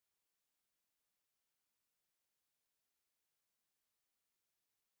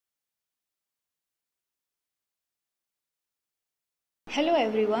Hello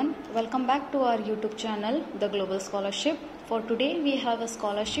everyone, welcome back to our YouTube channel, The Global Scholarship. For today we have a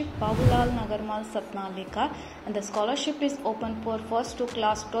scholarship, Babulal Nagarmal Satnalika, and the scholarship is open for first to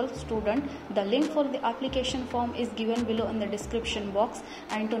class 12 student. The link for the application form is given below in the description box.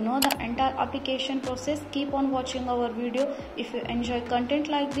 And to know the entire application process, keep on watching our video. If you enjoy content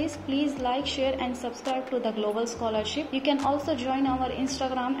like this, please like, share and subscribe to the Global Scholarship. You can also join our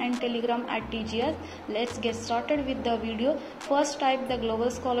Instagram and Telegram at TGS. Let's get started with the video. First, type the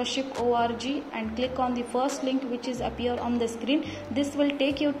Global Scholarship org and click on the first link which is appear on the screen. This will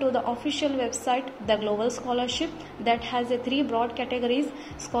take you to the official website, the Global Scholarship, that has a three broad categories: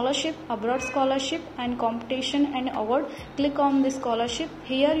 scholarship, abroad scholarship and competition and award. Click on the scholarship.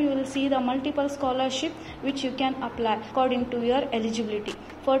 Here you will see the multiple scholarship which you can apply according to your eligibility.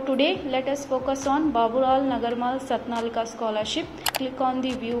 For today, let us focus on Babulal Nagarmal Satnalika Scholarship. Click on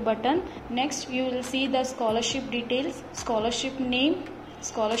the view button. Next, you will see the scholarship details, scholarship name,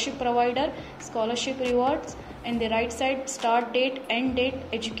 scholarship provider, scholarship rewards, and the right side start date, end date,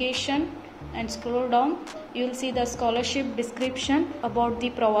 education, and scroll down. You will see the scholarship description about the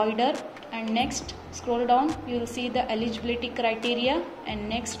provider, and next scroll down you will see the eligibility criteria, and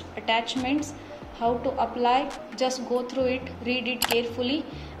next attachments, how to apply. Just go through it, read it carefully,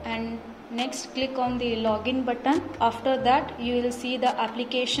 and next click on the login button. After that you will see the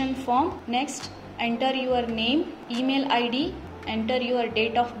application form. Next, enter your name, email ID, enter your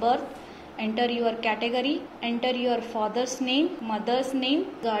date of birth, enter your category, enter your father's name, mother's name,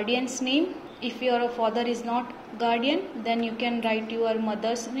 guardian's name. If your father is not guardian, then you can write your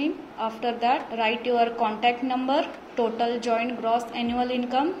mother's name. After that, write your contact number, total joint gross annual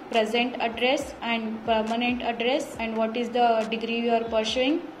income, present address and permanent address, and what is the degree you are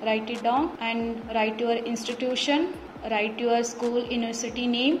pursuing. Write it down and write your institution, write your school university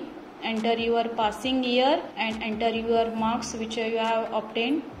name, enter your passing year and enter your marks which you have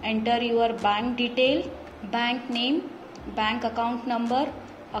obtained. Enter your bank detail, bank name, bank account number,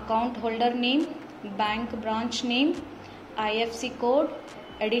 account holder name, bank branch name, IFSC code,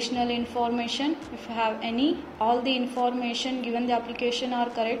 additional information if you have any. All the information given the application are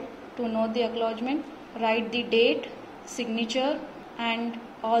correct. To know the acknowledgement, write the date, signature, and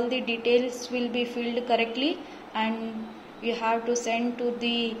all the details will be filled correctly, and you have to send to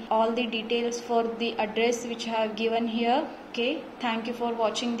the all the details for the address which I have given here. Okay, thank you for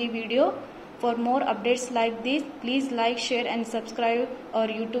watching the video. For more updates like this, please like, share and subscribe our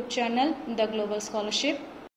YouTube channel, The Global Scholarship.